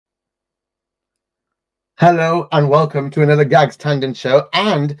Hello and welcome to another Gags Tandon show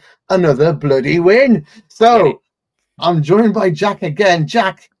and another bloody win. So I'm joined by Jack again.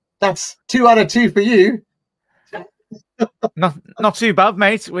 Jack, that's 2 out of 2 for you. Not too bad,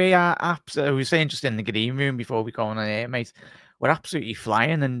 mate. We are absolutely. We were saying just in the green room before we go on air, mate. We're absolutely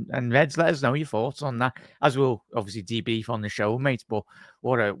flying, and Reds, let us know your thoughts on that, as we'll obviously debrief on the show, mate. But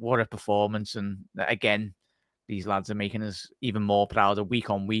what a performance, and again, these lads are making us even more prouder week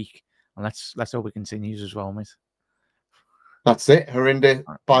on week, and let's hope it continues as well, mate. That's it. Harinder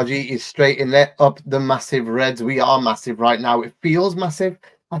Baji is straight in there, up the massive Reds. We are massive right now. It feels massive.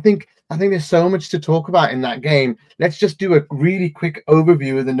 I think there's so much to talk about in that game. Let's just do a really quick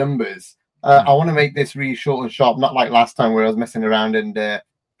overview of the numbers. I want to make this really short and sharp, not like last time where I was messing around and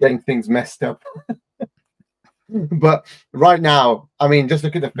getting things messed up. But right now, I mean, just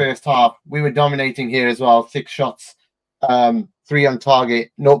look at the first half. We were dominating here as well. 6 shots, 3 on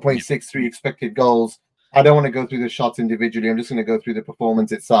target, 0.63 expected goals. I don't want to go through the shots individually. I'm just going to go through the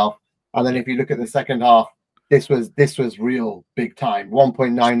performance itself. And then if you look at the second half, this was real big time.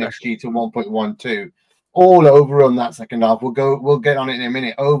 1.9 XG to 1.12. All over on that second half. We'll get on it in a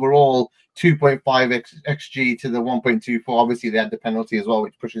minute. Overall, 2.5 XG to the 1.24. Obviously, they had the penalty as well,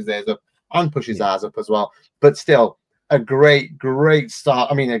 which pushes theirs up and pushes ours up as well. But still, a great start.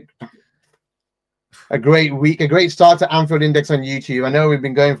 I mean, a great week, a great start to Anfield Index on YouTube. I know we've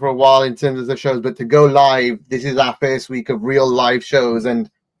been going for a while in terms of the shows, but to go live, this is our first week of real live shows and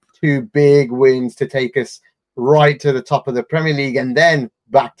 2 big wins to take us right to the top of the Premier League and then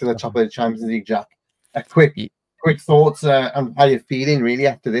back to the top of the Champions League, Jack. A quick thoughts on how you're feeling really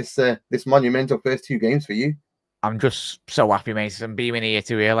after this monumental first 2 games for you. I'm just so happy, mate. I'm being here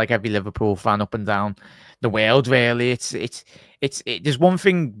to hear like every Liverpool fan up and down the world. Really, it's there's one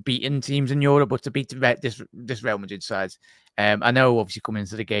thing beating teams in Europe, but to beat this Real Madrid side, I know obviously coming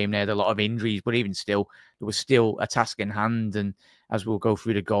into the game there, had a lot of injuries, but even still, there was still a task in hand. And as we'll go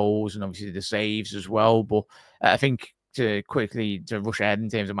through the goals and obviously the saves as well, but I think to rush ahead in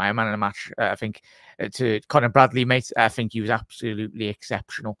terms of my man of the match, I think to Conor Bradley, mate, I think he was absolutely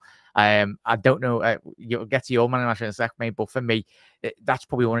exceptional. I don't know, you'll get to your man of the match in a sec, mate, but for me, that's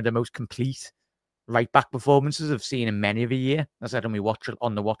probably one of the most complete right back performances I've seen in many of a year. I said on the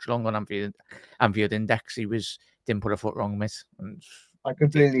watch along on Anfield Index, he didn't put a foot wrong, mate. And I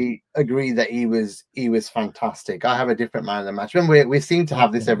completely agree that he was fantastic. I have a different man of the match. Remember, we seem to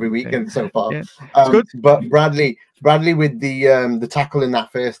have this every weekend so far. Yeah. But Bradley with the tackle in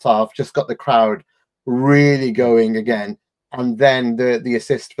that first half just got the crowd really going again. And then the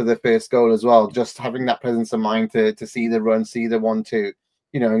assist for the first goal as well. Just having that presence of mind to see the run, see the 1-2,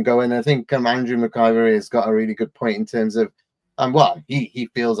 and go in. I think Andrew McIver has got a really good point in terms of well, he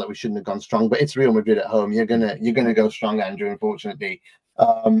feels that we shouldn't have gone strong, but it's Real Madrid at home. You're gonna go strong, Andrew, unfortunately.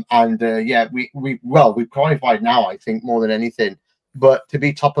 Yeah, we've qualified now, I think, more than anything. But to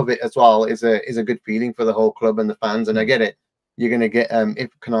be top of it as well is a good feeling for the whole club and the fans. And I get it. You're gonna get if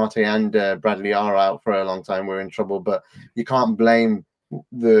Konate and Bradley are out for a long time, we're in trouble. But you can't blame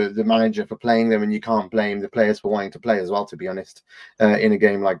the manager for playing them, and you can't blame the players for wanting to play as well, to be honest, in a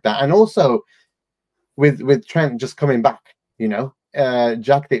game like that. And also with Trent just coming back.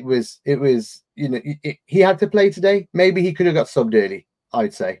 Jack, it was he had to play today. Maybe he could have got subbed early,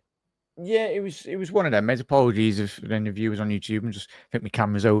 I'd say. Yeah, it was one of them. Apologies if any viewers on YouTube and just think my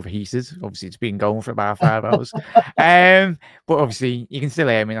camera's overheated. Obviously, it's been going for about 5 hours. But obviously, you can still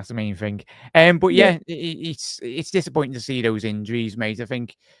hear me. That's the main thing. But yeah, it's disappointing to see those injuries, mate. I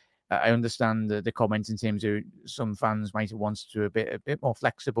think I understand the comments in terms of some fans might have wanted to be a bit more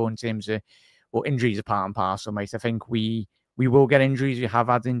flexible in terms of injuries are part and parcel, mate. I think we will get injuries. We have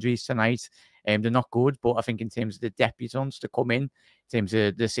had injuries tonight. They're not good, but I think in terms of the debutants to come in terms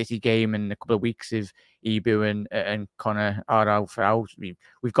of the City game and a couple of weeks of Ibu and Connor are out,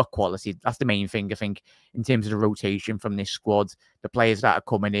 we've got quality. That's the main thing, I think, in terms of the rotation from this squad. The players that are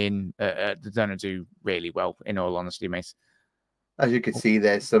coming in, they're going to do really well, in all honesty, mate. As you can see,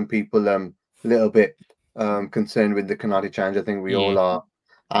 there's some people a little bit concerned with the Konate challenge. I think we all are.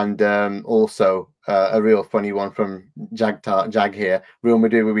 And also a real funny one from Jag here. Real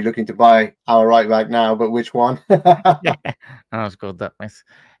Madrid will be looking to buy our right back now, but which one? Yeah, that was good, that, mate.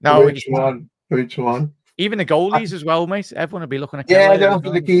 No, Which one? Even the goalies as well, mate. Everyone will be looking at Kelleher. They're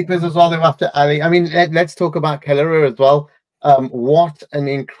after the keepers as well. They're after Ali. I mean, let's talk about Kelleher as well. What an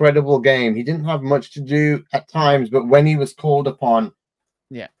incredible game. He didn't have much to do at times, but when he was called upon,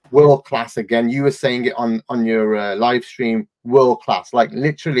 world class again. You were saying it on your live stream, world class. Like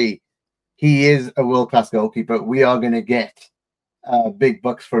literally, he is a world class goalkeeper. We are going to get big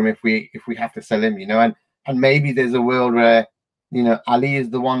bucks for him if we have to sell him, and maybe there's a world where Ali is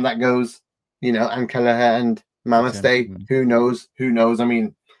the one that goes you know, and Kelleher and Mama stay. Who knows? Who knows? I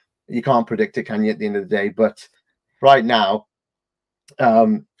mean, you can't predict it, can you, at the end of the day? But right now,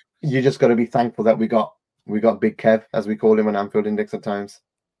 you just got to be thankful that we got Big Kev, as we call him on Anfield Index at times.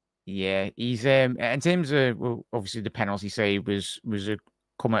 Yeah, he's in terms of, well, obviously the penalty save was a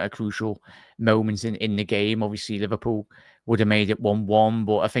come at a crucial moment in the game. Obviously Liverpool would have made it 1-1,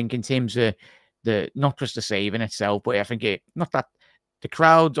 but I think in terms of the not just the save in itself, but I think it not that the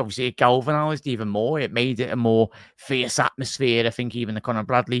crowd, obviously it galvanised even more. It made it a more fierce atmosphere. I think even the Conor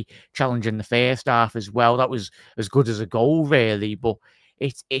Bradley challenge in the first half as well, that was as good as a goal really. But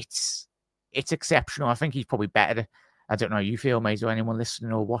it's exceptional. I think he's probably better. I don't know how you feel, mate, or anyone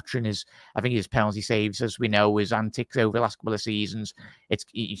listening or watching, is I think his penalty saves, as we know, his antics over the last couple of seasons,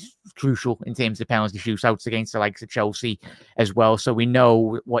 he's crucial in terms of penalty shootouts against the likes of Chelsea as well. So we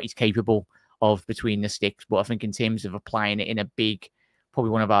know what he's capable of between the sticks. But I think in terms of applying it in a big,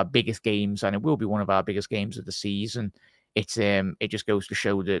 probably one of our biggest games, and it will be one of our biggest games of the season, it just goes to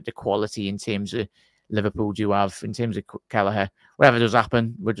show the quality in terms of Liverpool do have, in terms of Kelleher. Whatever does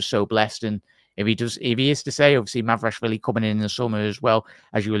happen, we're just so blessed. And if he is to say, obviously Mavrashvili coming in the summer as well,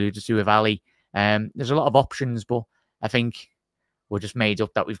 as you alluded to with Ali, there's a lot of options, but I think we're just made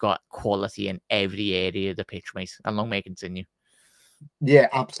up that we've got quality in every area of the pitch, mate. And long may it continue. Yeah,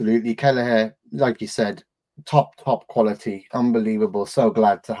 absolutely. Kelleher, like you said, top quality, unbelievable. So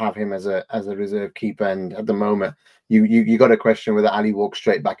glad to have him as a reserve keeper. And at the moment, you got a question whether Ali walks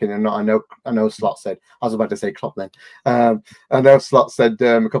straight back in or not. I know Slot said, I was about to say Klopp then. I know Slot said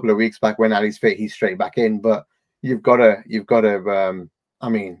a couple of weeks back, when Ali's fit, he's straight back in. But you've got to. I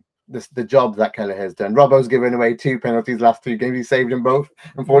mean, the job that Kelleher has done. Robbo's given away 2 penalties last 2 games. He saved them both.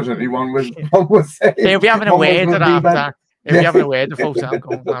 Unfortunately, one was saved. He'll be having a word after. If you haven't aware, the folks out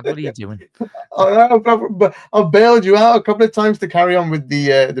going, what are you doing? But I've bailed you out a couple of times to carry on with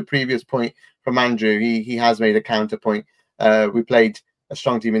the previous point from Andrew. He has made a counterpoint. We played a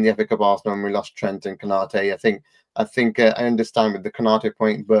strong team in the FA Cup Arsenal and we lost Trent and Konate. I think I understand with the Konate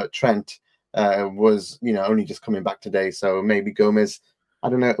point, but Trent was only just coming back today, so maybe Gomez. I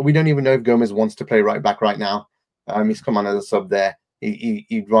don't know. We don't even know if Gomez wants to play right back right now. He's come on as a sub there.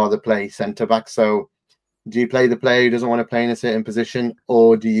 He'd rather play centre back. So, do you play the player who doesn't want to play in a certain position,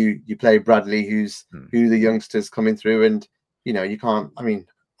 or do you play Bradley, who the youngsters coming through? And you can't. I mean,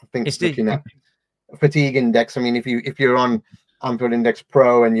 I think looking at fatigue index. I mean, if you're on Anfield Index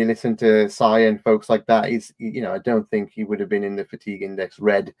Pro and you listen to Sai and folks like that, I don't think he would have been in the fatigue index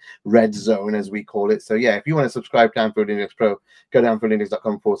red zone, as we call it. So yeah, if you want to subscribe to Anfield Index Pro, go to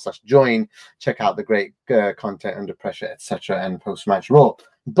anfieldindex.com/join. Check out the great content, Under Pressure, etc., and post-match raw.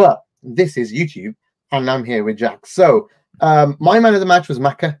 But this is YouTube. And I'm here with Jack. So my man of the match was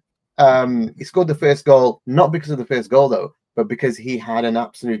Maka. He scored the first goal, not because of the first goal, though, but because he had an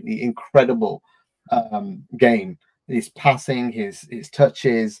absolutely incredible game. His passing, his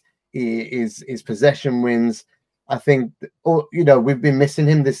touches, his possession wins. I think, we've been missing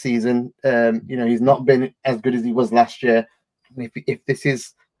him this season. He's not been as good as he was last year. And if this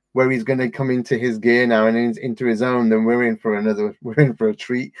is where he's going to come into his gear now and into his own, then we're in for a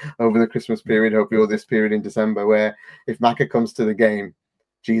treat over the Christmas period, hopefully, or this period in December, where if Maka comes to the game,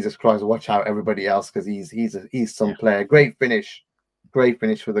 Jesus Christ, watch out everybody else, because he's some player. Great finish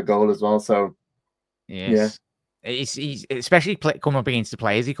for the goal as well. So yes. Yeah. He's especially coming up against the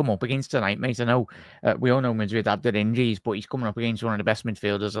players he come up against tonight, mate. I know we all know Madrid had their injuries, but he's coming up against one of the best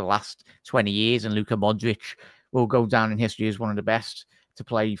midfielders of the last 20 years, and Luka Modric will go down in history as one of the best to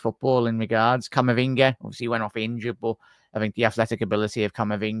play football in regards. Camavinga obviously went off injured, but I think the athletic ability of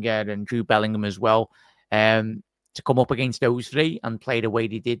Camavinga and Jude Bellingham as well, to come up against those three and play the way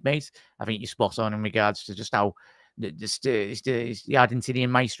they did, mate, I think you're spot on in regards to just how the Argentinian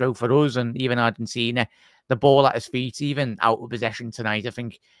maestro for us, and even Argentina, the ball at his feet, even out of possession tonight. I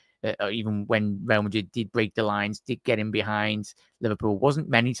think even when Real Madrid did break the lines, did get in behind Liverpool, wasn't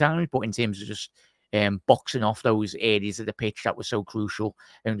many times, but in terms of just boxing off those areas of the pitch that was so crucial.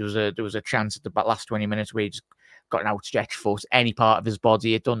 And there was a chance at the last 20 minutes where he just got an outstretched foot, any part of his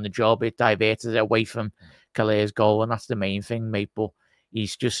body, had done the job, it diverted it away from Kelleher's goal, and that's the main thing, mate. But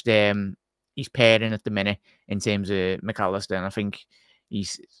he's just he's pairing at the minute in terms of McAllister, and I think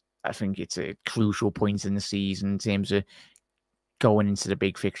it's a crucial point in the season in terms of going into the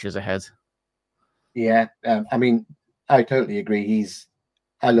big fixtures ahead. Yeah, I mean, I totally agree.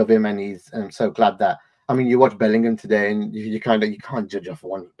 I love him, and I'm so glad that. I mean, you watch Bellingham today, and you can't judge off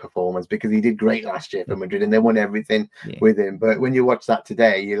one performance, because he did great last year for Madrid, and they won everything with him. But when you watch that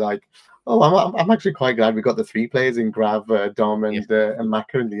today, you're like, oh, I'm actually quite glad we got the 3 players in Grav, Dom, and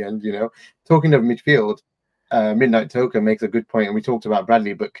Maka in the end. Talking of midfield, Midnight Toker makes a good point, and we talked about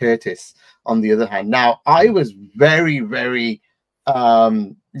Bradley, but Curtis, on the other hand. Now, I was very, very,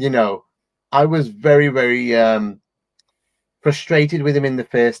 you know, I was very, very frustrated with him in the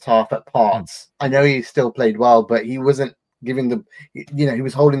first half at parts. I know he still played well, but he wasn't giving the, you know, he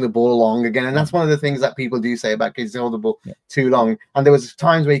was holding the ball long again. And that's one of the things that people do say about kids, they hold the ball too long. And there was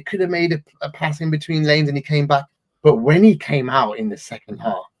times where he could have made a pass in between lanes and he came back. But when he came out in the second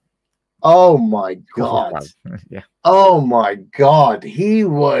half, oh my God. Oh my God. He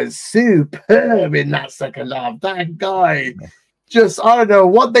was superb in that second half. That guy just, I don't know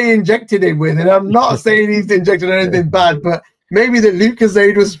what they injected him with. And I'm not saying he's injected anything bad, but maybe the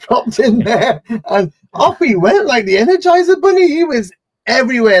Lucozade was dropped in there. And off he went like the Energizer Bunny. He was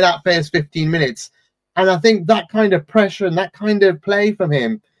everywhere that first 15 minutes. And I think that kind of pressure and that kind of play from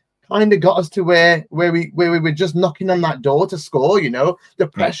him kind of got us to where we were just knocking on that door to score, you know. The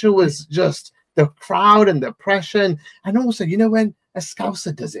pressure was just the crowd and the pressure. And also, you know, when a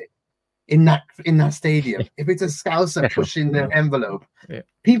Scouser does it in that stadium, if it's a Scouser pushing the envelope,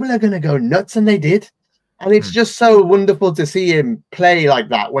 people are going to go nuts, and they did. And it's just so wonderful to see him play like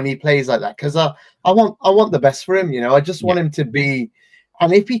that when he plays like that, because I want the best for him, you know. I just want him to be,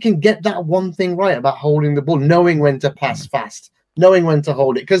 and if he can get that one thing right about holding the ball, knowing when to pass fast, knowing when to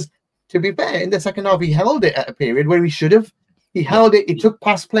hold it, because to be fair, in the second half he held it at a period where he should have. He held it, he took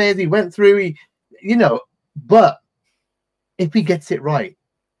past players, he went through, he, you know, but if he gets it right,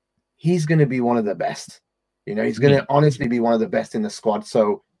 he's going to be one of the best. You know, he's going to honestly be one of the best in the squad.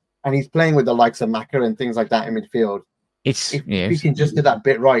 So, and he's playing with the likes of Maka and things like that in midfield. If he can just do that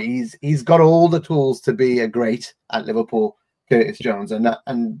bit right, he's got all the tools to be a great at Liverpool, Curtis Jones. And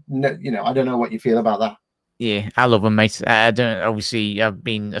you know, I don't know what you feel about that. Yeah, I love him, mate. Obviously, I've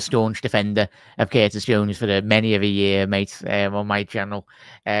been a staunch defender of Curtis Jones for many of a year, mate, on my channel.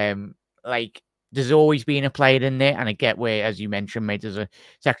 Like, there's always been a player in there, and I get where, as you mentioned, mate, there's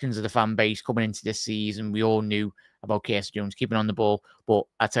sections of the fan base coming into this season. We all knew about Curtis Jones keeping on the ball, but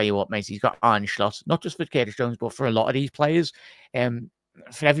I tell you what, mate, he's got iron shots, not just for Curtis Jones, but for a lot of these players.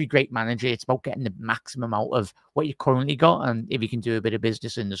 For every great manager, it's about getting the maximum out of what you currently got, and if you can do a bit of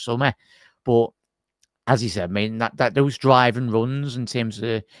business in the summer. But as you said, I mean, that those driving runs in terms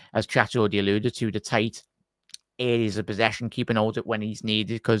of, as Chat already alluded to, the tight areas of possession, keeping hold of it when he's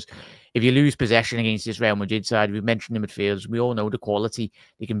needed. Because if you lose possession against this Real Madrid side, we've mentioned the midfielders, we all know the quality.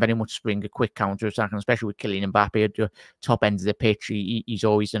 They can very much spring a quick counter attack, and especially with Kylian Mbappe at the top end of the pitch, he's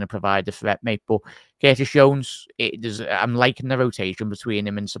always going to provide the threat, mate. But Curtis Jones, I'm liking the rotation between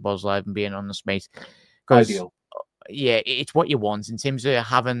him and Szoboszlai, and being honest, mate. Ideal. Yeah, it's what you want in terms of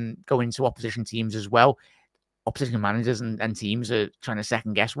going into opposition teams as well. Opposition managers and teams are trying to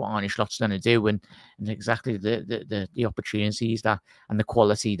second guess what Arne Slot's going to do, and exactly the opportunities that and the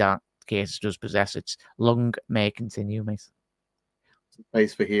quality that Curtis does possess. It's long may it continue, mate.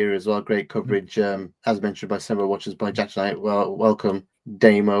 Place for here as well. Great coverage, as mentioned by several watchers by Jack Knight. Well, welcome,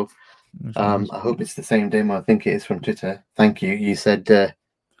 Damo. I hope it's the same Damo. I think it is from Twitter. Thank you. You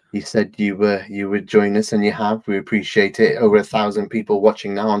said you would join us, and you have. We appreciate it. Over 1,000 people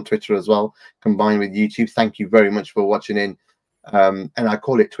watching now on Twitter as well, combined with YouTube. Thank you very much for watching in. And I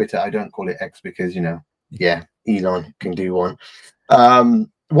call it Twitter. I don't call it X because, you know, yeah, Elon can do one.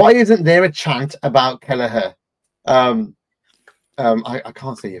 Why isn't there a chant about Kelleher? I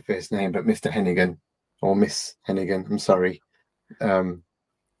can't say your first name, but Mr. Hennigan or Miss Hennigan. I'm sorry.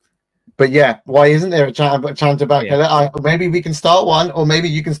 But yeah, why isn't there a chant about Kelleher? Maybe we can start one, or maybe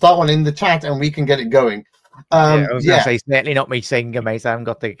you can start one in the chat and we can get it going. I was going to say, certainly not me singing, mate. I haven't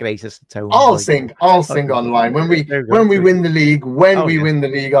got the greatest tone. I'll sing online when we win the league. We win the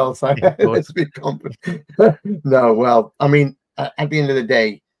league, I'll say. Let's be confident. No, well, I mean, at the end of the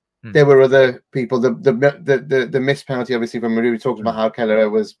day, there were other people. The missed penalty, obviously, from Maru. We talked about how Kelleher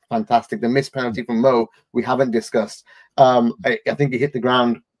was fantastic. The missed penalty from Mo, we haven't discussed. I think he hit the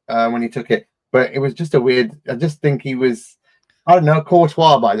ground when he took it, but it was just a weird. I just think he was, I don't know,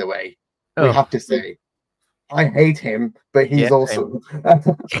 Courtois, by the way. We have to say, I hate him, but he's awesome.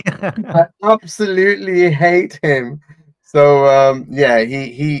 I absolutely hate him. So yeah,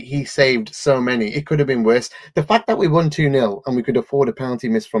 he saved so many. It could have been worse. The fact that we won 2-0 and we could afford a penalty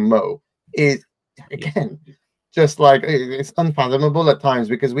miss from Mo is, again, just like, it's unfathomable at times,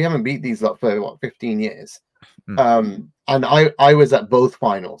 because we haven't beat these lot for what, 15 years. And I was at both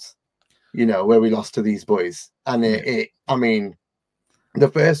finals, you know, where we lost to these boys, and I mean, the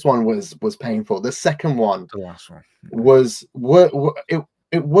first one was painful. The second one, the last one, was it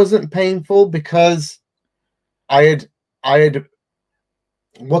wasn't painful because I had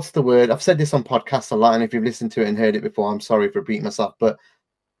what's the word? I've said this on podcasts a lot, and if you've listened to it and heard it before, I'm sorry for repeating myself, but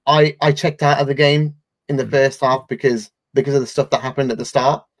I checked out of the game in the first half because of the stuff that happened at the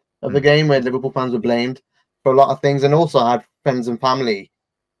start of the game, where Liverpool fans were blamed for a lot of things, and also I had friends and family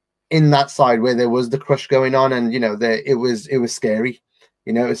in that side where there was the crush going on, and it was scary.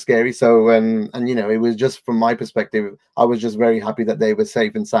 It was scary. So and it was just, from my perspective, I was just very happy that they were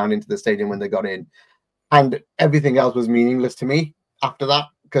safe and sound into the stadium when they got in, and everything else was meaningless to me after that,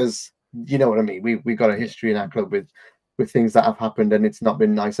 because you know what I mean. We got a history in our club with things that have happened, and it's not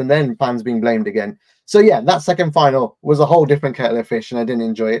been nice. And then fans being blamed again. So yeah, that second final was a whole different kettle of fish, and I didn't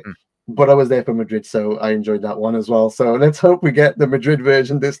enjoy it. But I was there for Madrid, so I enjoyed that one as well. So let's hope we get the Madrid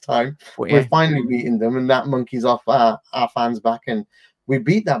version this time. Well, yeah. We're finally beating them, and that monkey's off our fans' back, and we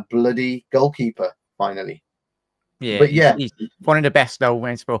beat that bloody goalkeeper finally. Yeah, but yeah, he's one of the best though.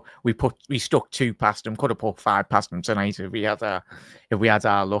 We stuck 2 past him. Could have put 5 past him tonight if we had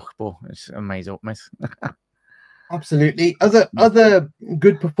our luck. But it's amazing, miss. Absolutely. Other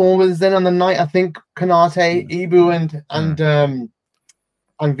good performers then on the night. I think Konate, Ibu,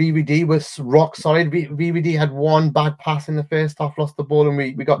 and VVD was rock solid. VVD had 1 bad pass in the first half, lost the ball, and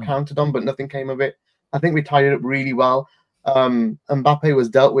we got counted on, but nothing came of it. I think we tied it up really well. Mbappe was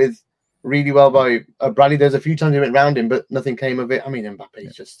dealt with really well by Bradley. There's a few times he went round him, but nothing came of it. I mean,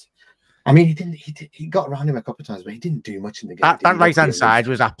 Mbappe's just... I mean, he got around him a couple of times, but he didn't do much in the game. That right-hand side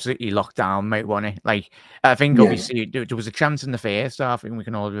was absolutely locked down, mate, wasn't it? Like, I think obviously there was a chance in the first half, I think we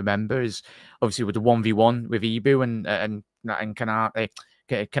can all remember, is obviously with the 1v1 with Ibu and Konate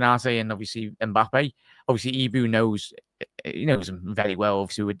and obviously Mbappe. Obviously, Ibu knows him very well,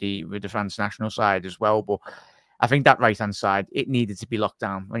 obviously with the France national side as well. But I think that right-hand side, it needed to be locked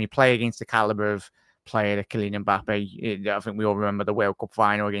down. When you play against the caliber of player that Kylian Mbappe, I think we all remember the World Cup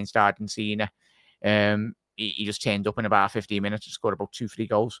final against Argentina. He just turned up in about 15 minutes and scored about 2-3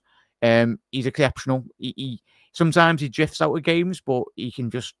 goals. He's exceptional. Sometimes he drifts out of games, but he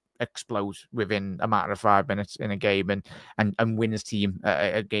can just explode within a matter of 5 minutes in a game and win his team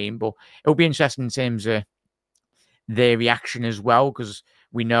a game. But it'll be interesting in terms of their reaction as well, because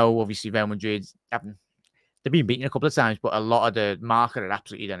we know obviously Real Madrid they've been beaten a couple of times, but a lot of the market had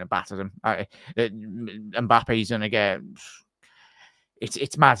absolutely done a batter them. Mbappe's going to get...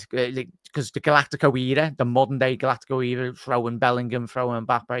 It's mad, because the Galactico era, the modern day Galactico era, throwing Bellingham, throwing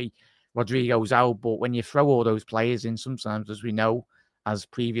Mbappe, Rodrigo's out, but when you throw all those players in, sometimes, as we know, as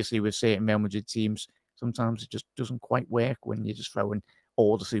previously with certain Real Madrid teams, sometimes it just doesn't quite work when you're just throwing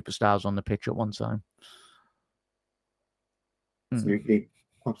all the superstars on the pitch at one time.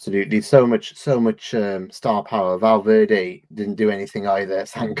 Absolutely. So much star power. Valverde didn't do anything either,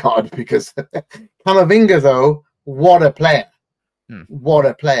 thank God, because Camavinga, though, what a player. What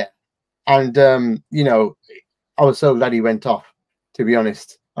a player. And, I was so glad he went off, to be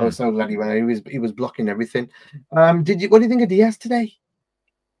honest. I was so glad he went. He was blocking everything. What do you think of Diaz today?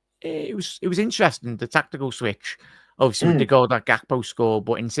 It was interesting, the tactical switch. Obviously, with the goal that Gakpo scored,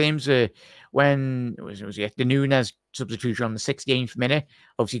 but in terms of when it was the Nunes substitution on the 68th minute,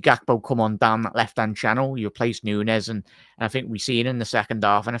 obviously Gakpo come on down that left-hand channel, you replace Nunes, and I think we see it in the second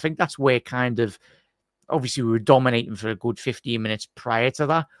half, and I think that's where kind of, obviously we were dominating for a good 15 minutes prior to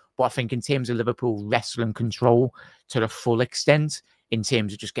that, but I think in terms of Liverpool wrestling control to the full extent, in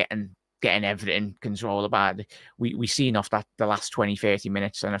terms of just getting everything control about it, we seen off that the last 20-30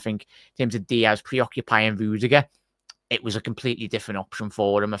 minutes, and I think in terms of Diaz preoccupying Rudiger, it was a completely different option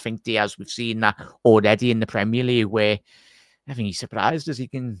for him. I think Diaz, we've seen that already in the Premier League, where I think he's surprised as he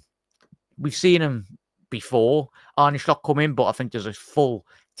can. We've seen him before Arne Slot come in, but I think there's a full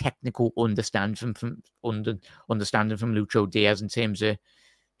technical understanding from Lucho Diaz in terms of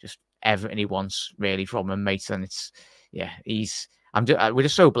just everything he wants really from him, mate. And it's we're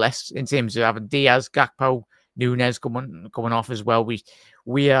just so blessed in terms of having Diaz, Gakpo, Nunes coming off as well. We've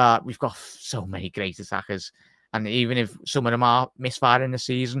got so many great attackers. And even if some of them are misfiring this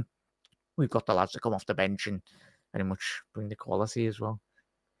season, we've got the lads to come off the bench and very much bring the quality as well.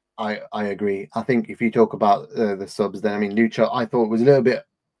 I agree. I think if you talk about the subs, then I mean, Lucho, I thought was a little bit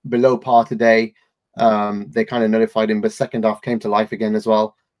below par today. They kind of nullified him, but second half came to life again as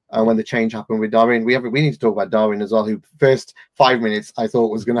well. When the change happened with Darwin, we need to talk about Darwin as well, who first 5 minutes I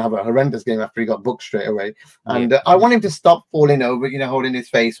thought was going to have a horrendous game after he got booked straight away. And I want him to stop falling over, holding his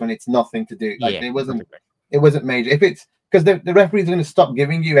face when it's nothing to do. Like it wasn't major. If it's because the referee's going to stop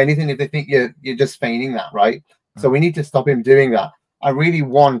giving you anything if they think you're just feigning that, right? So we need to stop him doing that. I really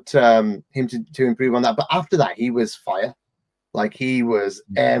want him to improve on that. But after that, he was fire. Like he was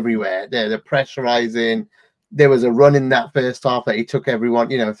everywhere. The pressurizing. There was a run in that first half that he took everyone,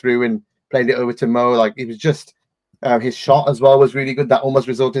 through and played it over to Mo. Like it was just His shot as well was really good. That almost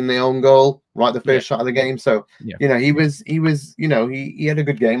resulted in the own goal, right? The first shot of the game. So, he was, he had a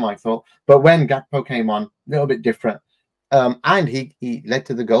good game, I thought. But when Gakpo came on, a little bit different. And he led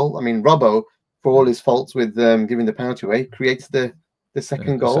to the goal. I mean, Robbo, for all his faults with giving the penalty away, creates the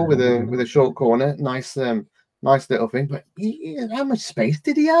second goal with a short corner. Nice little thing. But how much space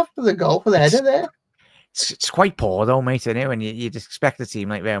did he have for the goal, for the header there? It's quite poor though, mate, isn't it? When you'd expect a team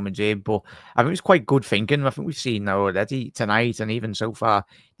like Real Madrid, but I think it's quite good thinking. I think we've seen that already tonight and even so far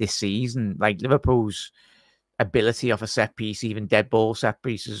this season. Like Liverpool's ability off a set piece, even dead ball set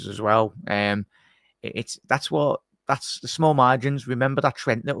pieces as well. That's the small margins. Remember that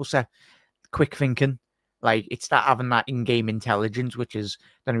Trent little set, quick thinking. Like it's that having that in-game intelligence, which is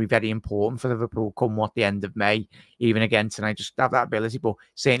going to be very important for Liverpool come the end of May. Even again tonight, just have that ability. But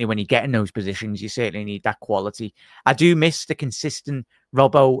certainly when you get in those positions, you certainly need that quality. I do miss the consistent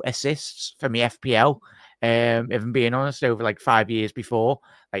Robbo assists from the FPL. If I'm being honest, over like 5 years before,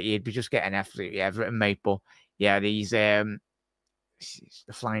 like he'd be just getting absolutely everything, mate. But yeah, these the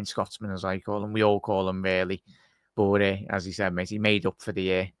Flying Scotsman, as I call him, we all call him really. But as he said, mate, he made up for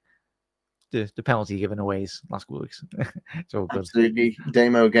the penalty given away last couple of weeks. It's all good. Absolutely.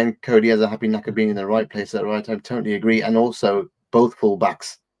 Damo again, Cody has a happy knack of being in the right place at the right time. Totally agree. And also both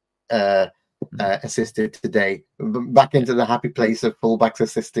fullbacks assisted today. Back into the happy place of fullbacks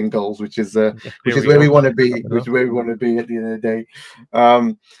assisting goals, which is where we want to be. Which is where we want to be at the end of the day.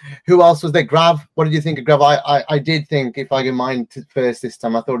 Who else was there? Grav. What did you think of Grav? I did think, if I can mind first this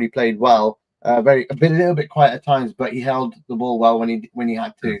time, I thought he played well. A little bit quiet at times, but he held the ball well when he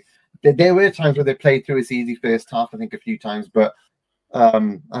had to. There were times where they played through his easy first half, I think a few times, but I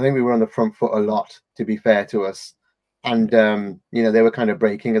think we were on the front foot a lot, to be fair to us. And, they were kind of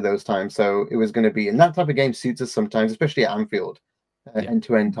breaking at those times. So it was going to be, and that type of game suits us sometimes, especially at Anfield,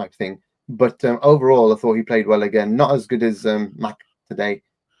 end-to-end type thing. But overall, I thought he played well again. Not as good as Mac today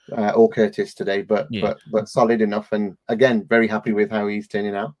or Curtis today, but solid enough. And again, very happy with how he's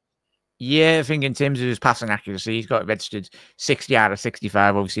turning out. Yeah, I think in terms of his passing accuracy, he's got registered 60 out of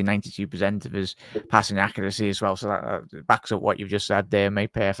 65, obviously 92% of his passing accuracy as well. So that backs up what you've just said there,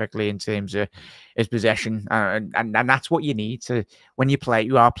 mate, perfectly in terms of his possession. And that's what you need to, when you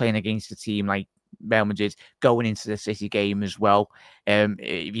are playing against a team like Real Madrid, going into the City game as well.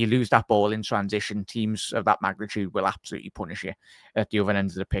 If you lose that ball in transition, teams of that magnitude will absolutely punish you at the other end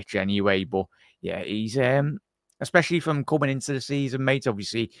of the pitch anyway. But yeah, he's... especially from coming into the season, mate.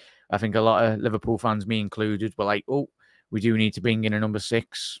 Obviously, I think a lot of Liverpool fans, me included, were like, "Oh, we do need to bring in a number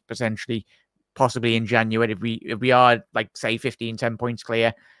 6 potentially, possibly in January. If we are like say 10 points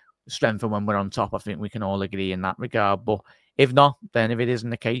clear, strengthen when we're on top." I think we can all agree in that regard. But if not, then if it isn't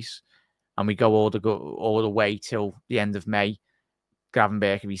the case, and we go all the way till the end of May,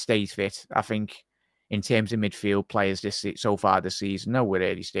 Gravenberch, if he stays fit, I think in terms of midfield players so far this season, no, we're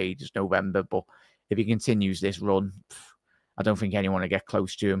early stages, November, but if he continues this run, I don't think anyone will get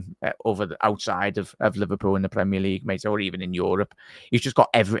close to him outside of Liverpool in the Premier League, mate, or even in Europe. He's just got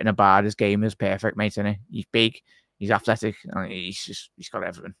everything about his game is perfect, mate, isn't he? He's big, he's athletic, and he's got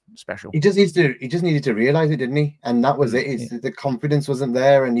everything special. He just needed to realize it, didn't he? And that was it. The confidence wasn't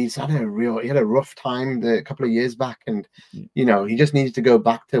there, and he had a rough time a couple of years back, and he just needed to go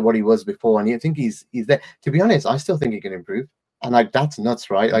back to what he was before. And I think he's there. To be honest, I still think he can improve. And like that's nuts,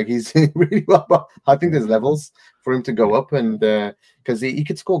 right? Like he's really well. I think there's levels for him to go up, and because he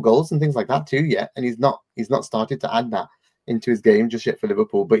could score goals and things like that too. Yeah, and he's not started to add that into his game just yet for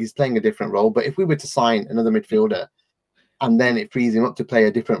Liverpool. But he's playing a different role. But if we were to sign another midfielder, and then it frees him up to play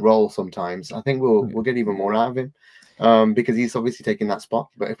a different role, sometimes I think we'll get even more out of him because he's obviously taking that spot.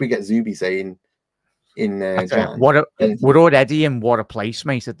 But if we get Zubi saying in Jan, we're already in what a place,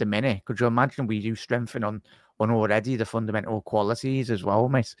 mate, at the minute. Could you imagine we do strengthen on already the fundamental qualities as well,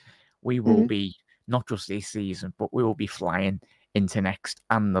 mate? We will be not just this season, but we will be flying into next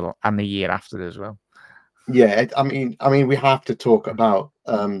and the year after as well. Yeah, I mean, we have to talk about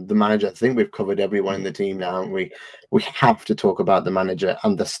the manager. I think we've covered everyone in the team now, and we have to talk about the manager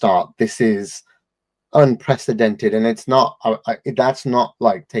and the start. This is unprecedented, and it's not. That's not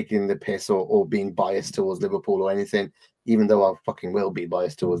like taking the piss or being biased towards Liverpool or anything. Even though I fucking will be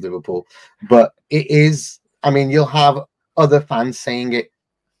biased towards Liverpool, but it is. I mean, you'll have other fans saying it.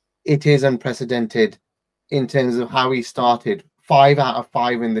 It is unprecedented in terms of how he started. 5 out of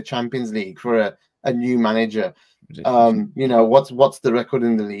 5 in the Champions League for a new manager. What's the record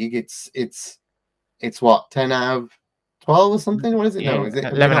in the league? It's what, 10 out of 12 or something? What is it? Yeah, no, is it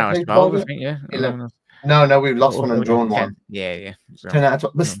 11 out of 12? I think, yeah. 11. No, we've lost one and drawn 10. one. Yeah. So, 10 out of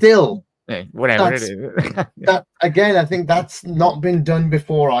 12. But still, whatever it is. That again, I think that's not been done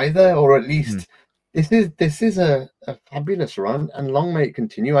before either, or at least This is a fabulous run, and long may it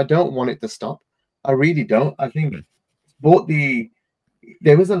continue. I don't want it to stop. I really don't. I think but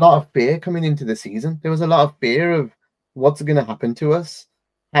there was a lot of fear coming into the season. There was a lot of fear of what's going to happen to us,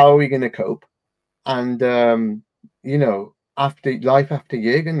 how are we going to cope, and you know, after life after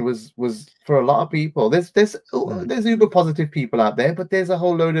Jurgen was for a lot of people. There's uber positive people out there, but there's a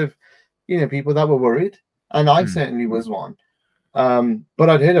whole load of people that were worried, and I certainly was one. But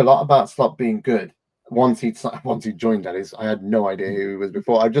I'd heard a lot about Slot being good once he joined. That is, I had no idea who he was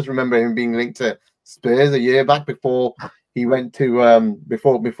before. I just remember him being linked to Spurs a year back before he went to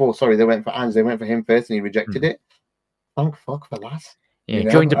before sorry, they went for Ange. They went for him first, and he rejected it. Thank fuck for that. Yeah,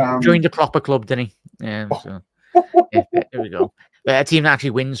 joined the proper club, didn't he? So, yeah, there we go. A team that actually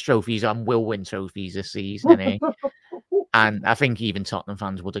wins trophies and will win trophies this season, and I think even Tottenham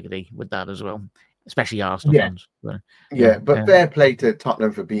fans would agree with that as well, especially Arsenal fans. But, but fair play to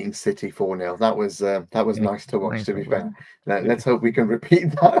Tottenham for beating City 4-0. That was nice to watch. To be fair, let's hope we can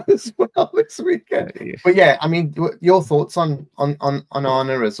repeat that as well this weekend. But yeah, I mean, your thoughts on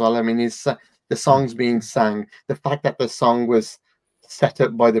Honor as well. I mean, is the songs being sang, the fact that the song was set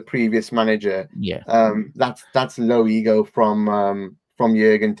up by the previous manager. That's low ego from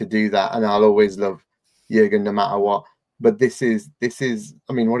Jurgen to do that, and I'll always love Jurgen no matter what. But this is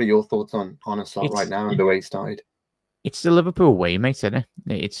I mean, what are your thoughts on a Slot right now and the way he started? It's the Liverpool way, mate, isn't it?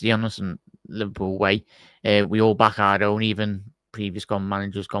 It's the honest and Liverpool way. We all back our own, even previous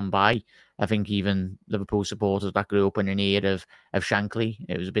managers gone by. I think even Liverpool supporters that grew up in an era of Shankly,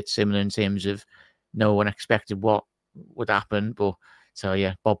 it was a bit similar in terms of no one expected what would happen. But so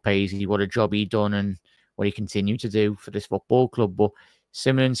yeah, Bob Paisley, what a job he done and what he continued to do for this football club. But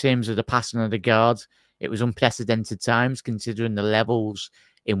similar in terms of the passing of the guard, it was unprecedented times considering the levels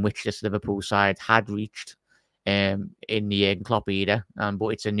in which this Liverpool side had reached in the Jurgen Klopp era. But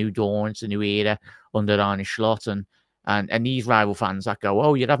it's a new dawn, it's a new era under Arne Slot, and these rival fans that go,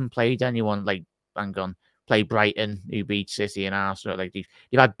 oh, you haven't played anyone like play Brighton, who beat City and Arsenal. Like you've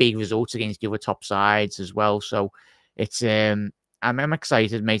had big results against the other top sides as well. So it's I'm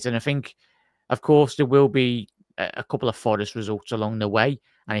excited, mate, and I think, of course, there will be a couple of Forest results along the way,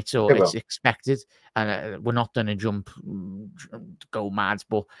 and it's expected, and we're not going to go mad.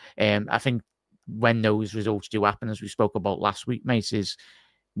 But I think when those results do happen, as we spoke about last week, mate,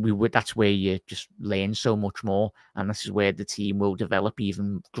 that's where you just learn so much more, and this is where the team will develop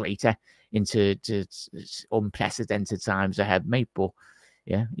even greater into unprecedented times ahead, mate. But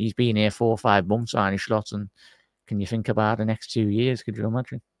yeah, he's been here 4 or 5 months, Arne Slot, and can you think about the next 2 years? Could you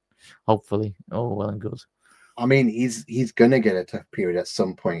imagine? Hopefully, all well and good. I mean, he's gonna get a tough period at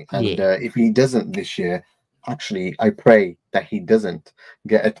some point, and if he doesn't this year, actually, I pray that he doesn't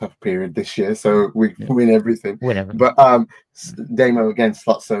get a tough period this year, so we win everything. But Damo again,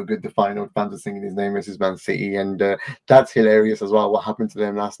 Slot's so good. The final fans are singing his name versus Man City, and that's hilarious as well. What happened to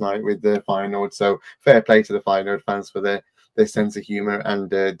them last night with the final? So fair play to the final fans for their sense of humor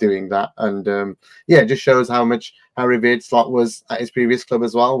and doing that, and it just shows how revered Slot was at his previous club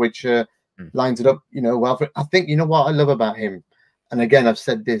as well, which lines it up, well. I think what I love about him, and again, I've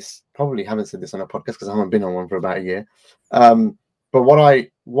said this, probably haven't said this on a podcast because I haven't been on one for about a year. But what I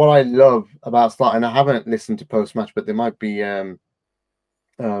love about Slot, and I haven't listened to post match, but there might be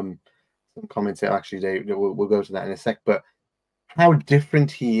some comments here. Actually, we'll go to that in a sec. But how different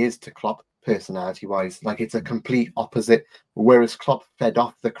he is to Klopp personality-wise, like it's a complete opposite. Whereas Klopp fed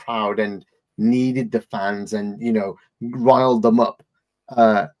off the crowd and needed the fans and riled them up.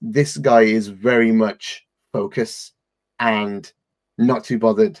 This guy is very much focused and not too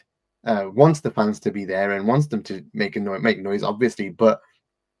bothered. Wants the fans to be there and wants them to make noise, obviously, but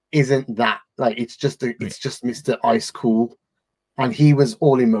isn't that like it's just Mr. Ice Cool, and he was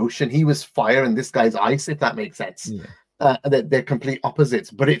all emotion. He was fire, and this guy's ice, if that makes sense. They're complete opposites,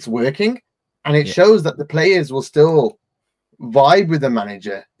 but it's working, and it shows that the players will still vibe with the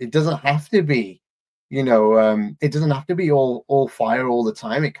manager. It doesn't have to be. It doesn't have to be all fire all the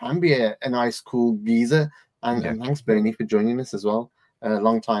time. It can be a nice, cool geezer. And thanks, Bernie, for joining us as well.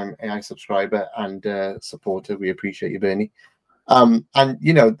 Long time AI subscriber and supporter. We appreciate you, Bernie. And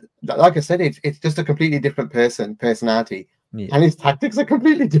like I said, it's just a completely different personality, and his tactics are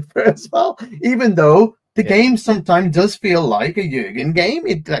completely different as well. Even though the game sometimes does feel like a Jurgen game,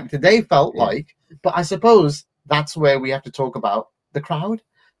 today felt like. But I suppose that's where we have to talk about the crowd.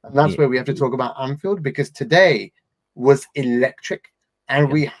 And that's where we have to talk about Anfield, because today was electric,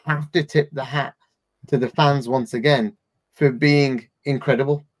 and we have to tip the hat to the fans once again for being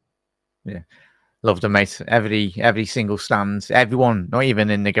incredible. Love them, mate. Every single stand, everyone, not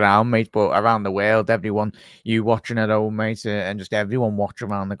even in the ground, mate, but around the world, everyone, you watching at home, mate, and just everyone watching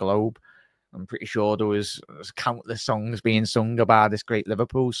around the globe I'm pretty sure there's countless songs being sung about this great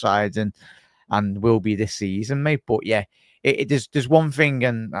Liverpool side, and will be this season, mate. But yeah, there's one thing,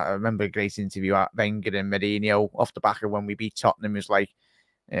 and I remember a great interview at Wenger and Mourinho off the back of when we beat Tottenham. It was like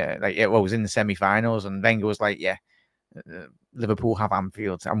it was in the semi-finals, and Wenger was like, yeah, Liverpool have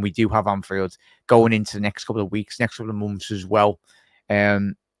Anfield, and we do have Anfield going into the next couple of weeks, next couple of months as well.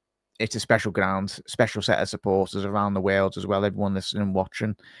 It's a special ground, special set of supporters around the world as well. Everyone listening and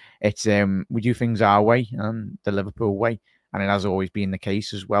watching. It's we do things our way, the Liverpool way, and it has always been the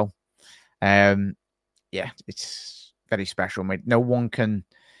case as well. Yeah, it's very special, mate. No one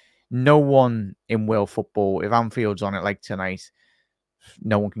in world football, if Anfield's on it like tonight,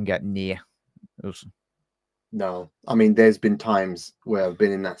 no one can get near us. No, I mean, there's been times where I've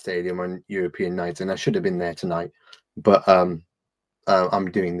been in that stadium on European nights, and I should have been there tonight, but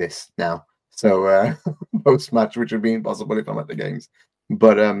I'm doing this now, so post match, which would be impossible if I'm at the games.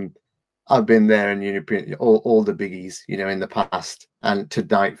 But I've been there in European, all the biggies, you know, in the past, and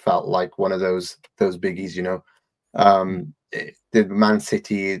tonight felt like one of those biggies, you know. The Man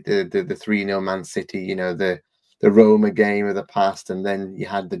City, the 3-0 Man City, you know, the Roma game of the past, and then you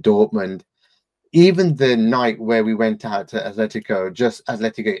had the Dortmund. Even the night where we went out to Atletico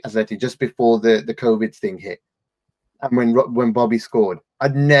just before the COVID thing hit, and when Bobby scored,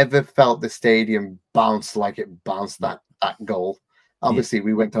 I'd never felt the stadium bounce like it bounced that goal. Obviously,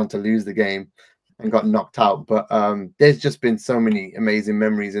 we went on to lose the game and got knocked out, but there's just been so many amazing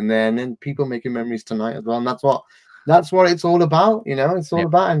memories in there, and then people making memories tonight as well, and that's what it's all about, you know. It's all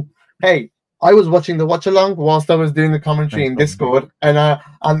about. And hey, I was watching the watch along whilst I was doing the commentary in Discord, and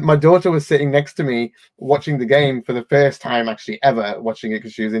my daughter was sitting next to me watching the game for the first time actually ever watching it,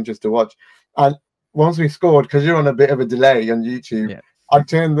 because she was interested to watch. And once we scored, because you're on a bit of a delay on YouTube, I'd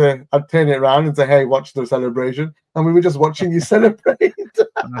turn it around and say, "Hey, watch the celebration," and we were just watching you celebrate.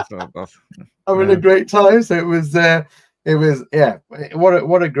 Having a great time. So it was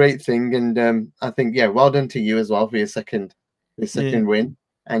what a great thing. And I think, well done to you as well for your second win.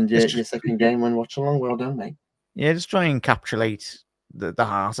 And your second game when watch along, well done, mate. Yeah, just try and encapsulate the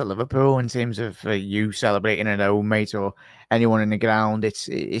heart of Liverpool in terms of you celebrating at home, mate, or anyone in the ground. It's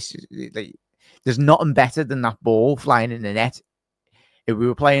like, there's nothing better than that ball flying in the net. If we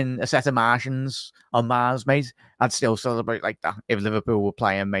were playing a set of Martians on Mars, mate, I'd still celebrate like that. If Liverpool were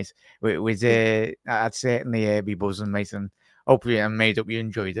playing, mate, I'd certainly be buzzing, mate. And hopefully, I made up you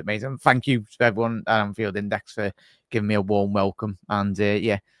enjoyed it, mate. And thank you to everyone at Anfield Index for giving me a warm welcome. And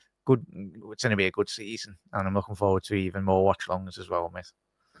good. It's going to be a good season, and I'm looking forward to even more watch-alongs as well, mate.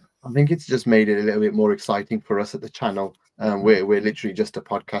 I think it's just made it a little bit more exciting for us at the channel. We're literally just a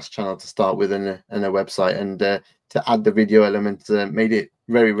podcast channel to start with, and a website, and to add the video element made it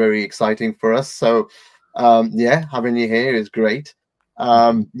very, very exciting for us. So having you here is great.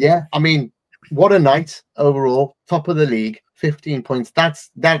 I mean, what a night overall. Top of the league, 15 points.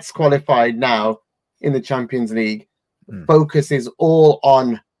 That's qualified now in the Champions League. Focus is all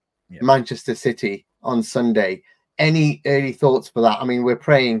on Manchester City on Sunday. Any early thoughts for that? I mean, we're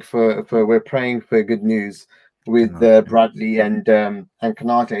praying for good news with Bradley and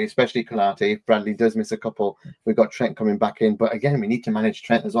Konate, especially Konate. If Bradley does miss a couple, we've got Trent coming back in. But again, we need to manage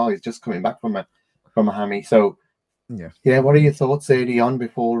Trent as well. He's just coming back from a hammy. So what are your thoughts early on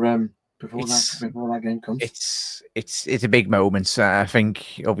before that game comes? It's a big moment. I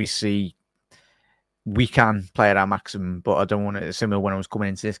think obviously we can play at our maximum, but I don't want it similar when I was coming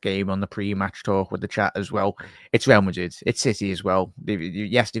into this game on the pre-match talk with the chat as well. It's Real Madrid, it's City as well.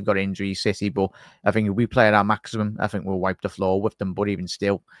 Yes, they've got injuries, City, but I think if we play at our maximum, I think we'll wipe the floor with them. But even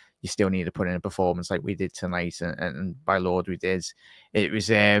still, you still need to put in a performance like we did tonight, and by Lord, we did. It was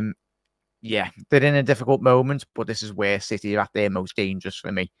they're in a difficult moment, but this is where City are at their most dangerous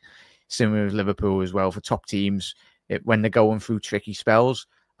for me. Similar with Liverpool as well, for top teams, when they're going through tricky spells.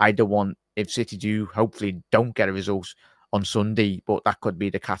 I don't want, if City hopefully don't get a result on Sunday, but that could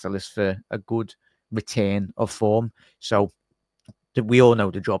be the catalyst for a good return of form. So we all know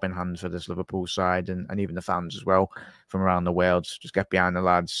the job in hand for this Liverpool side, and even the fans as well from around the world. Just get behind the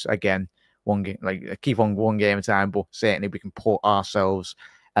lads again. One game, keep on one game at a time, but certainly we can put ourselves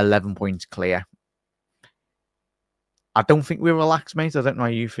 11 points clear. I don't think we're relaxed, mate. I don't know how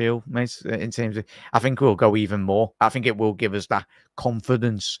you feel, mate, in terms of... I think we'll go even more. I think it will give us that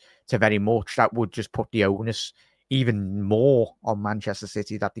confidence to very much. That would just put the onus even more on Manchester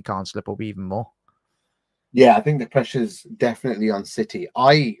City, that they can't slip up even more. Yeah, I think the pressure's definitely on City.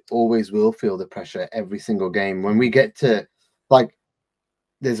 I always will feel the pressure every single game. When we get to,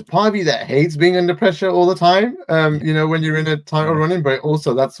 there's a part of you that hates being under pressure all the time, you know, when you're in a title running, but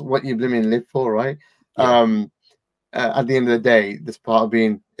also that's what you live for, right? Yeah. at the end of the day, this part of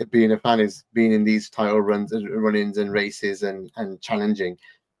being a fan is being in these title run-ins and races and challenging.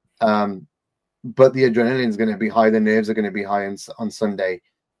 But the adrenaline is going to be high. The nerves are going to be high on Sunday.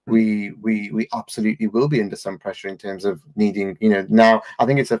 We absolutely will be under some pressure in terms of needing, now I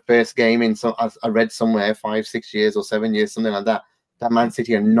think it's the first game in some, I read somewhere 5, 6 years or 7 years, something like that, that Man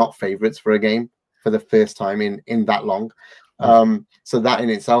City are not favourites for a game for the first time in that long. So that in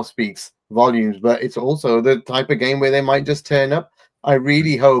itself speaks volumes, but it's also the type of game where they might just turn up. I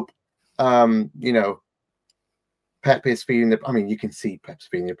really hope, Pep is feeling you can see Pep's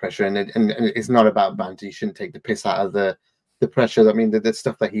feeling the pressure, and it's not about banter. You shouldn't take the piss out of the pressure. I mean, the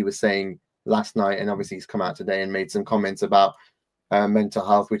stuff that he was saying last night, and obviously he's come out today and made some comments about mental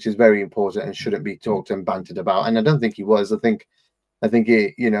health, which is very important and shouldn't be talked and bantered about. And I don't think he was. I think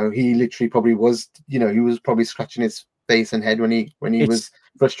he literally probably was. He was probably scratching his face and head when he was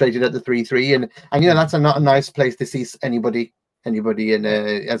frustrated at the 3-3, and that's not a nice place to see anybody in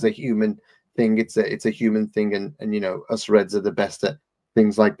as a human thing. It's a human thing, and us Reds are the best at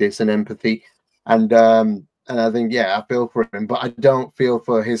things like this and empathy, and I think I feel for him, but I don't feel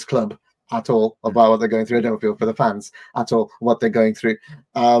for his club at all about what they're going through. I don't feel for the fans at all what they're going through,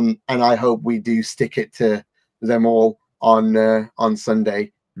 and I hope we do stick it to them all on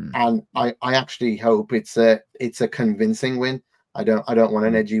Sunday. And I actually hope it's a convincing win. I don't want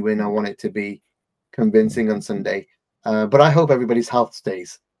an edgy win. I want it to be convincing on Sunday, but I hope everybody's health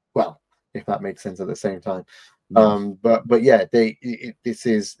stays well, if that makes sense at the same time. But yeah, this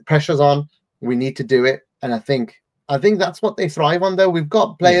is pressure's on. We need to do it, and I think that's what they thrive on. Though we've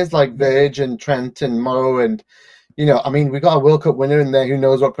got players like Verge and Trent and Mo, and we got a World Cup winner in there who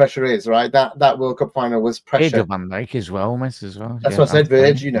knows what pressure is, right? That World Cup final was pressure. Van Dijk as well, miss as well. That's what I said,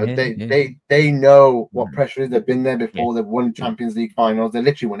 Verge. They know what pressure is. They've been there before. They've won Champions League finals. They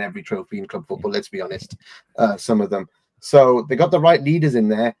literally won every trophy in club football. Let's be honest, some of them. So they got the right leaders in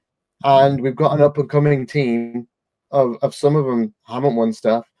there. And we've got an up-and-coming team of some of them haven't won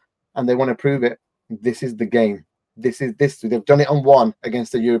stuff, and they want to prove it. This is the game. This. They've done it on one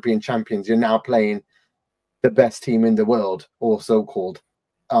against the European champions. You're now playing the best team in the world, or so-called,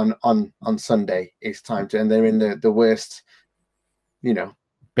 on Sunday. It's time to, and they're in the worst,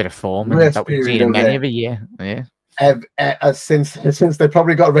 bit of form that we've seen in many of a year. Yeah. Since they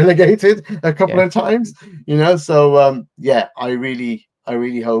probably got relegated a couple of times. So I really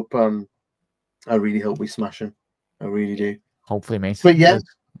hope we smash them. I really do. Hopefully, mate. But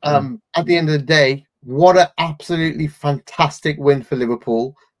at the end of the day, what an absolutely fantastic win for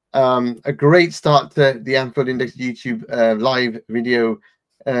Liverpool. A great start to the Anfield Index YouTube live video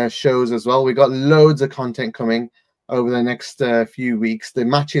shows as well. We got loads of content coming over the next few weeks. The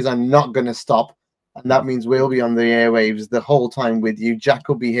matches are not going to stop, and that means we'll be on the airwaves the whole time with you. Jack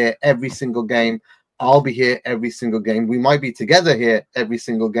will be here every single game. I'll be here every single game. We might be together here every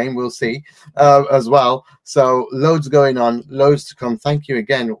single game. We'll see as well. So loads going on, loads to come. Thank you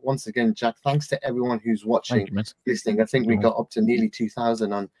again, once again, Jack. Thanks to everyone who's watching, listening. I think we got up to nearly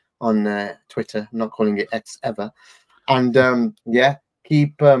 2,000 on Twitter. I'm not calling it X ever. And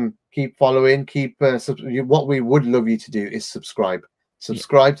keep following. What we would love you to do is subscribe.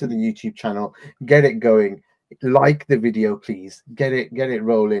 Subscribe to the YouTube channel. Get it going. Like the video, please. Get it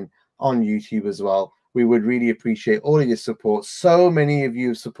rolling on YouTube as well. We would really appreciate all of your support. So many of you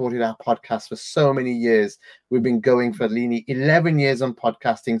have supported our podcast for so many years. We've been going for 11 years on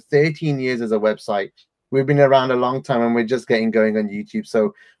podcasting, 13 years as a website. We've been around a long time, and we're just getting going on YouTube.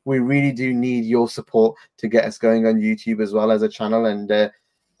 So we really do need your support to get us going on YouTube as well as a channel. And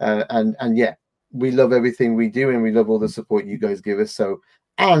we love everything we do, and we love all the support you guys give us. So,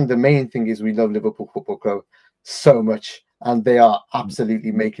 and the main thing is we love Liverpool Football Club so much. And they are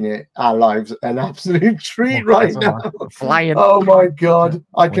absolutely making it our lives an absolute treat right now. Flying. Oh my God!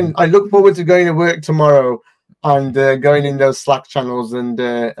 I look forward to going to work tomorrow and going in those Slack channels and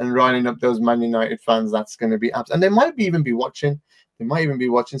riling up those Man United fans. That's going to be and they might even be watching.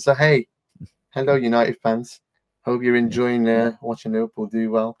 So hey, hello United fans. Hope you're enjoying watching Liverpool do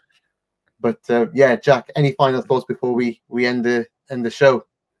well. But Jack, any final thoughts before we end the show?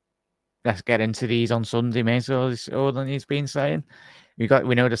 Let's get into these on Sunday, mate. So all that he's been saying. We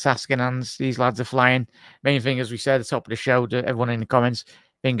know the Saskinans, these lads are flying. Main thing, as we said at the top of the show, to everyone in the comments,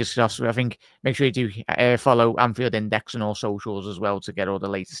 fingers crossed. I think make sure you do follow Anfield Index on all socials as well to get all the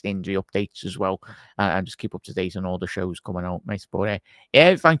latest injury updates as well, and just keep up to date on all the shows coming out, mate. But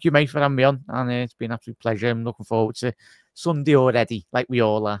thank you, mate, for having me on, and it's been an absolute pleasure. I'm looking forward to Sunday already, like we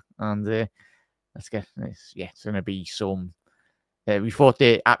all are, and it's going to be some. We thought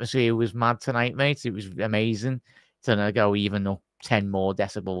the atmosphere was mad tonight, mate. It was amazing. It's going to go even up 10 more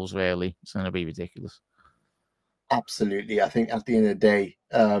decibels, really. It's going to be ridiculous. Absolutely. I think at the end of the day,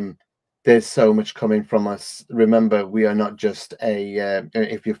 there's so much coming from us. Remember, we are not just a.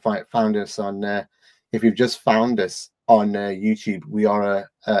 If you found us on, if you've just found us on YouTube, we are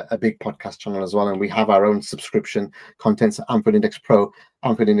a big podcast channel as well, and we have our own subscription content. Anfield Index Pro,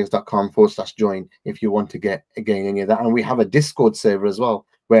 AnfieldIndex.com/join if you want to get again any of that. And we have a Discord server as well,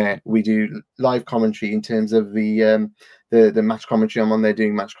 where we do live commentary in terms of the match commentary. I'm on there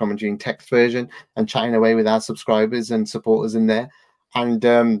doing match commentary in text version and chatting away with our subscribers and supporters in there. And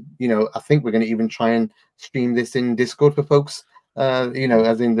you know, I think we're going to even try and stream this in Discord for folks. You know,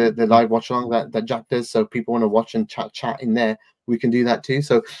 as in the live watch along that Jack does. So if people want to watch and chat in there, we can do that too.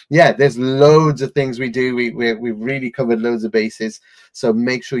 So yeah, there's loads of things we do. We've really covered loads of bases. So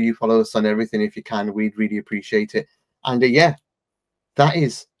make sure you follow us on everything if you can. We'd really appreciate it. And yeah, that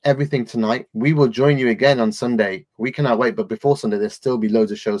is everything tonight. We will join you again on Sunday. We cannot wait. But before Sunday, there'll still be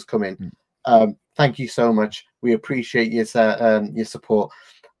loads of shows coming. Thank you so much. We appreciate your support.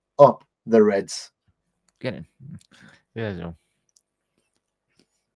 Up the Reds. Get in. Yeah.